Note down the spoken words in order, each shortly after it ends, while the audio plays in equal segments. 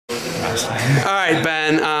honestly. All right,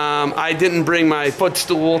 Ben. I didn't bring my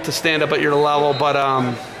footstool to stand up at your level, but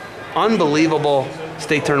unbelievable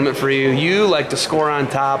state tournament for you. You like to score on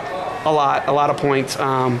top a lot of points.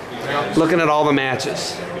 Looking at all the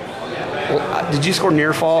matches, did you score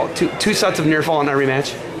near fall? Two sets of near fall in every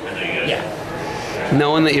match? Yeah.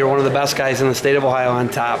 Knowing that you're one of the best guys in the state of Ohio on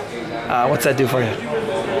top, what's that do for you?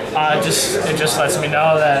 It just lets me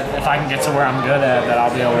know that if I can get to where I'm good at, that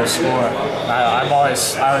I'll be able to score. I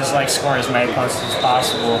always like scoring as many points as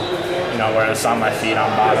possible. You know, whether it's on my feet, on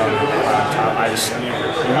bottom, or on top.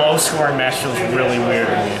 Low scoring match feels really weird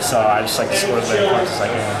to me, so I just like to score as many points as I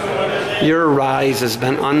can. Your rise has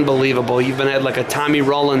been unbelievable. You've been at like a Tommy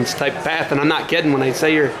Rollins type path, and I'm not kidding when I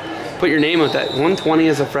say put your name with that. 120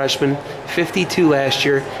 as a freshman, 52 last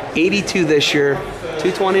year, 82 this year,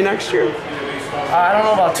 220 next year. I don't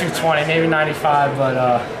know about 220, maybe 95, but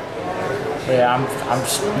yeah, I'm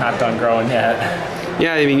just not done growing yet.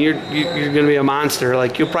 Yeah, I mean you're going to be a monster.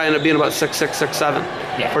 Like you'll probably end up being about 6'6", 6'7".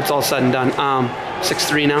 Yeah. Before it's all said and done.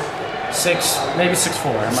 6'3" now. Maybe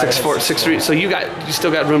 6'4". 6'4", 6'3". So you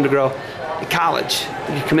still got room to grow. In college,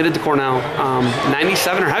 you committed to Cornell.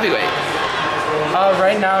 97 or heavyweight?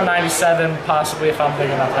 Right now 97, possibly if I'm big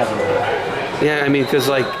enough heavyweight. Yeah, I mean, because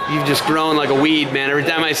like you've just grown like a weed, man. Every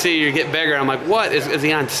time I see you, you get bigger. I'm like, what is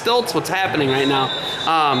he on stilts? What's happening right now?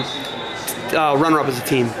 Runner-up as a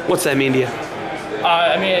team. What's that mean to you?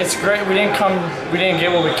 I mean, it's great. We didn't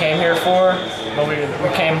get what we came here for, but we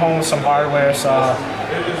came home with some hardware, so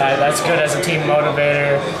that's good as a team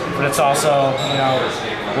motivator. But it's also, you know,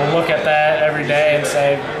 we'll look at that every day and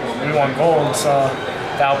say we want gold, so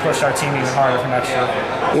that'll push our team even harder for next year.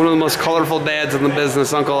 One of the most colorful dads in the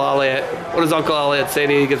business, Uncle Elliot. What does Uncle Elliot say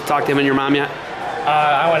to you? You get to talk to him and your mom yet?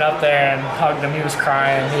 I went up there and hugged him. He was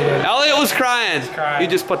crying. Elliot was crying. You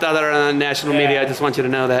just put that out on national media. I just want you to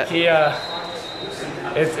know that.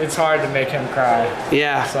 It's hard to make him cry.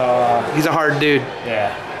 Yeah. So he's a hard dude.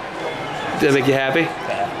 Yeah. Did it make you happy?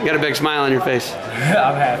 Yeah. You got a big smile on your face.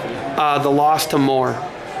 I'm happy. The loss to Moore.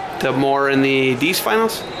 To Moore in the D's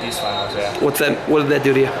finals? D's finals, yeah. What did that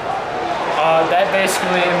do to you? That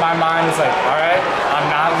basically, in my mind, is like, all right, I'm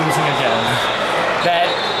not losing again.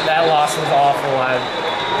 That loss was awful.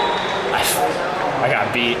 I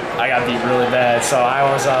got beat. I got beat really bad. So I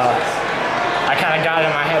kind of got it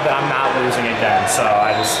in my head that I'm not losing again. So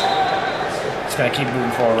I just gonna keep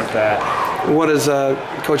moving forward with that. What does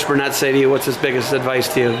Coach Burnett say to you? What's his biggest advice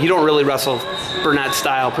to you? You don't really wrestle Burnett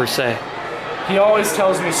style per se. He always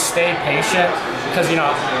tells me stay patient because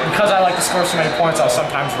I like to score so many points, I'll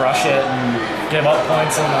sometimes rush it and give up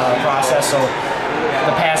points in the process. So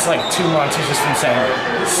the past like 2 months, he's just been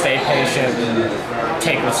saying stay patient and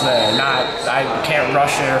take what's there. I can't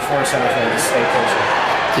rush it or force anything. Just stay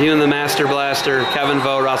patient. Do you and the Master Blaster Kevin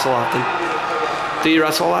Vo wrestle often? Do you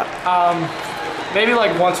wrestle a lot? Maybe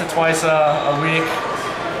like once or twice a week,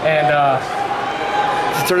 and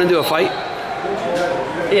does it turn into a fight?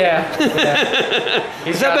 Yeah.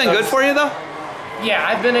 Has that been good for you though? Yeah,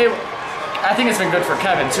 I think it's been good for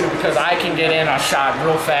Kevin too because I can get in a shot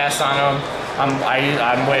real fast on him.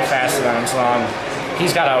 I'm way faster than him, so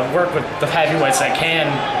he's got to work with the heavyweights that can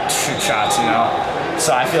shoot shots, you know.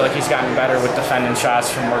 So I feel like he's gotten better with defending shots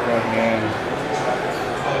from working with me, and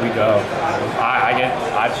we go.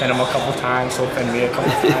 I pin him a couple times, he'll pin me a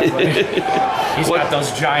couple times. But he's got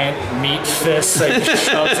those giant meat fists that he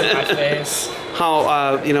shoves in my face.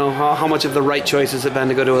 How much of the right choice has it been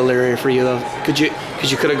to go to Elyria for you though?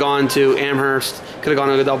 Because you could have gone to Amherst, could have gone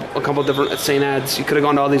to a couple different St. Ed's, you could have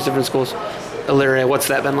gone to all these different schools. Elyria, what's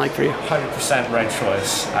that been like for you? 100% right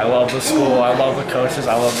choice. I love the school, I love the coaches,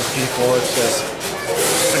 I love the people. It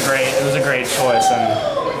was a great choice,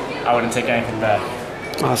 and I wouldn't take anything back.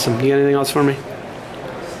 Awesome. You got anything else for me?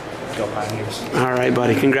 Go Pioneers. All right,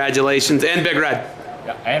 buddy. Congratulations. And Big Red.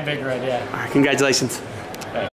 Yeah, and Big Red, yeah. All right, congratulations.